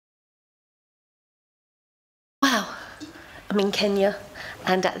I'm in Kenya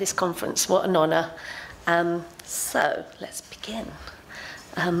and at this conference. What an honour. So let's begin.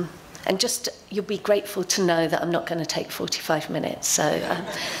 And just, you'll be grateful to know that I'm not going to take 45 minutes,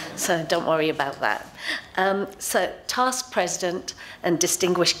 so don't worry about that. So, task president and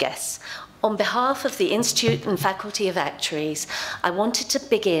distinguished guests, on behalf of the Institute and Faculty of Actuaries, I wanted to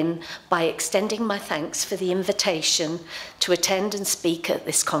begin by extending my thanks for the invitation to attend and speak at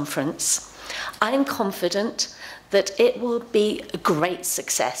this conference. I am confident that it will be a great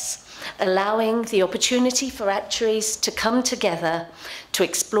success, allowing the opportunity for actuaries to come together to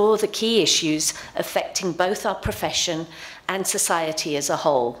explore the key issues affecting both our profession and society as a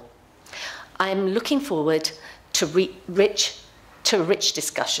whole. I am looking forward to rich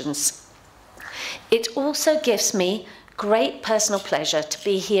discussions. It also gives me great personal pleasure to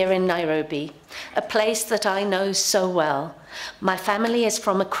be here in Nairobi, a place that I know so well. My family is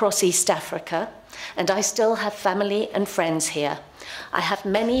from across East Africa, and I still have family and friends here. I have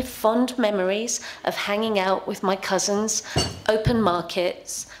many fond memories of hanging out with my cousins, open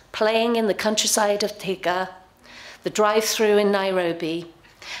markets, playing in the countryside of Thika, the drive-through in Nairobi,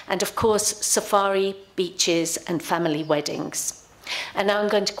 and of course, safari, beaches, and family weddings. And now I'm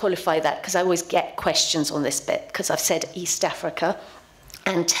going to qualify that because I always get questions on this bit because I've said East Africa,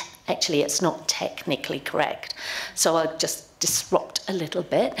 and actually it's not technically correct. So I'll just disrupt a little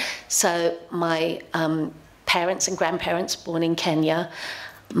bit. So my parents and grandparents born in Kenya.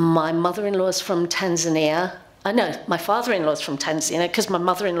 My mother-in-law is from Tanzania. No, my father-in-law is from Tanzania because my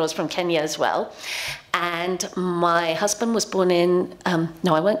mother-in-law is from Kenya as well. And my husband was born in,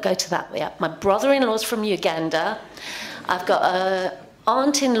 no, I won't go to that yet. My brother-in-law is from Uganda. I've got an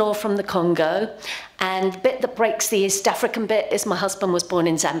aunt-in-law from the Congo. And the bit that breaks the East African bit is my husband was born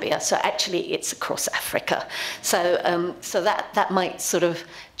in Zambia. So actually it's across Africa. So, so that might sort of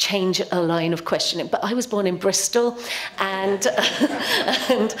change a line of questioning. But I was born in Bristol, and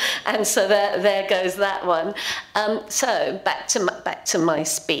and so there goes that one. So back to my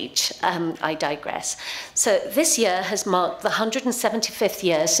speech. I digress. So this year has marked the 175th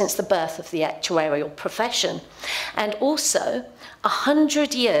year since the birth of the actuarial profession, and also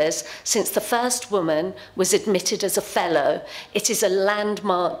 100 years since the first woman was admitted as a fellow. It is a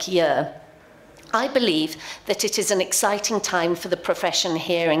landmark year. I believe that it is an exciting time for the profession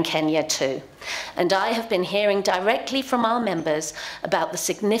here in Kenya too. And I have been hearing directly from our members about the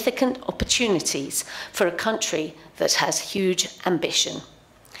significant opportunities for a country that has huge ambition.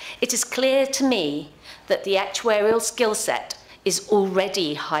 It is clear to me that the actuarial skill set is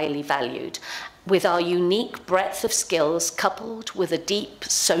already highly valued, with our unique breadth of skills coupled with a deep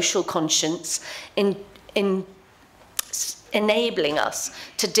social conscience in enabling us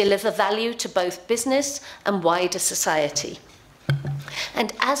to deliver value to both business and wider society.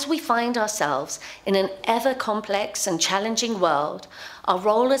 And as we find ourselves in an ever complex and challenging world, our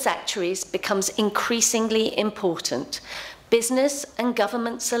role as actuaries becomes increasingly important. Business and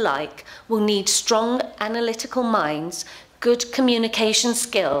governments alike will need strong analytical minds, good communication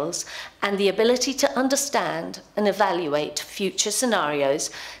skills, and the ability to understand and evaluate future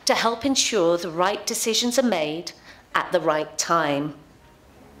scenarios to help ensure the right decisions are made at the right time.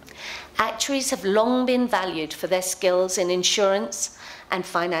 Actuaries have long been valued for their skills in insurance and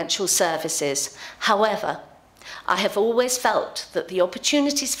financial services. However, I have always felt that the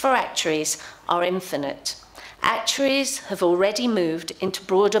opportunities for actuaries are infinite. Actuaries have already moved into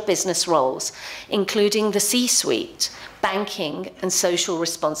broader business roles, including the C-suite, banking, and social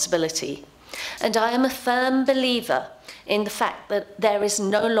responsibility. And I am a firm believer in the fact that there is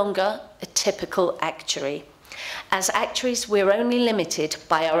no longer a typical actuary. As actuaries, we're only limited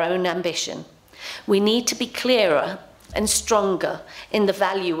by our own ambition. We need to be clearer and stronger in the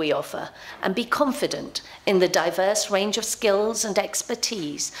value we offer and be confident in the diverse range of skills and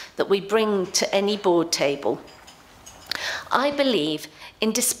expertise that we bring to any board table. I believe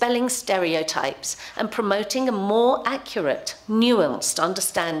in dispelling stereotypes and promoting a more accurate, nuanced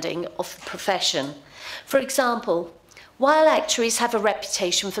understanding of the profession. For example, while actuaries have a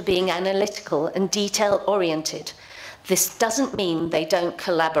reputation for being analytical and detail-oriented, this doesn't mean they don't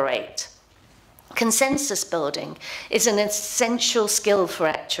collaborate. Consensus building is an essential skill for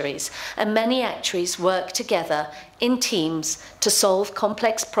actuaries, and many actuaries work together in teams to solve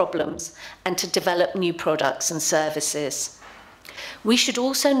complex problems and to develop new products and services. We should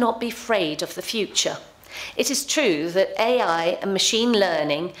also not be afraid of the future. It is true that AI and machine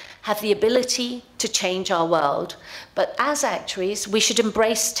learning have the ability to change our world, but as actuaries, we should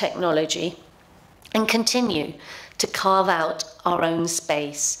embrace technology and continue to carve out our own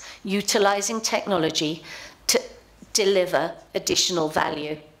space, utilizing technology to deliver additional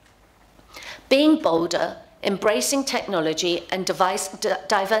value. Being bolder embracing technology, and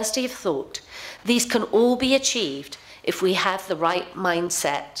diversity of thought. These can all be achieved if we have the right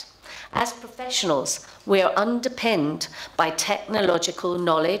mindset. As professionals, we are underpinned by technological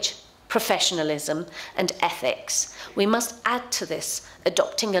knowledge, professionalism, and ethics. We must add to this,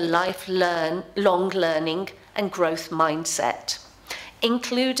 adopting a lifelong learning and growth mindset,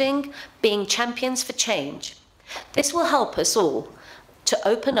 including being champions for change. This will help us all to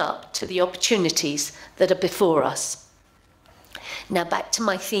open up to the opportunities that are before us. Now back to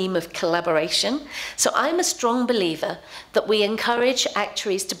my theme of collaboration. So I'm a strong believer that we encourage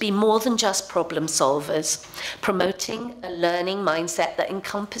actuaries to be more than just problem solvers, promoting a learning mindset that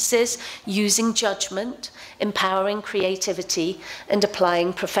encompasses using judgment, empowering creativity, and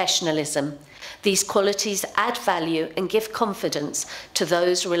applying professionalism. These qualities add value and give confidence to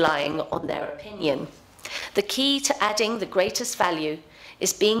those relying on their opinion. The key to adding the greatest value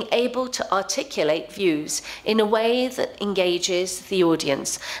is being able to articulate views in a way that engages the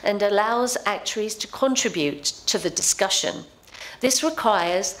audience and allows actuaries to contribute to the discussion. This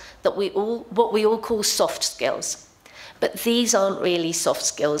requires that what we all call soft skills, but these aren't really soft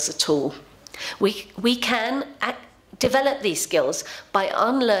skills at all. We can develop these skills by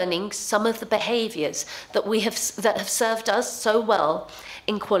unlearning some of the behaviours that have served us so well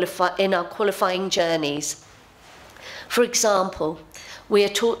in our qualifying journeys. For example, we are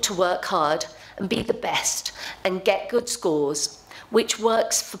taught to work hard and be the best and get good scores, which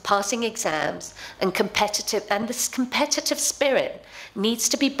works for passing exams, and this competitive spirit needs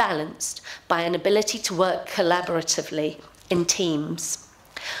to be balanced by an ability to work collaboratively in teams.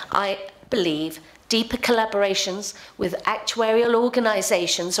 I believe deeper collaborations with actuarial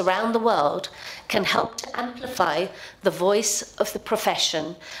organisations around the world can help to amplify the voice of the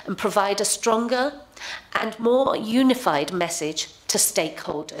profession and provide a stronger and more unified message to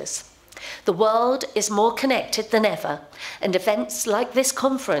stakeholders. The world is more connected than ever, and events like this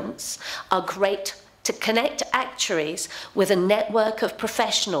conference are great to connect actuaries with a network of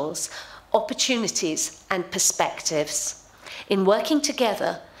professionals, opportunities, and perspectives. In working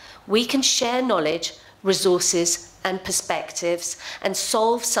together, we can share knowledge, resources, and perspectives and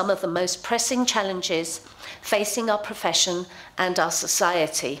solve some of the most pressing challenges facing our profession and our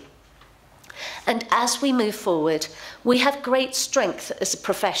society. And as we move forward, we have great strength as a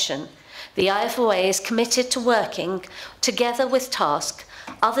profession. The IFOA is committed to working together with TASK,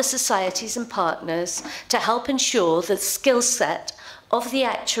 other societies and partners to help ensure that the skill set of the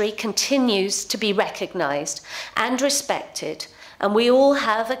actuary continues to be recognised and respected, and we all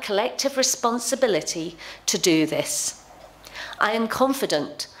have a collective responsibility to do this. I am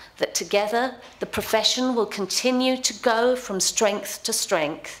confident that together the profession will continue to go from strength to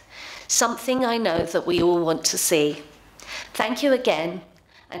strength, something I know that we all want to see. Thank you again,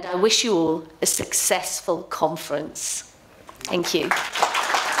 and I wish you all a successful conference. Thank you.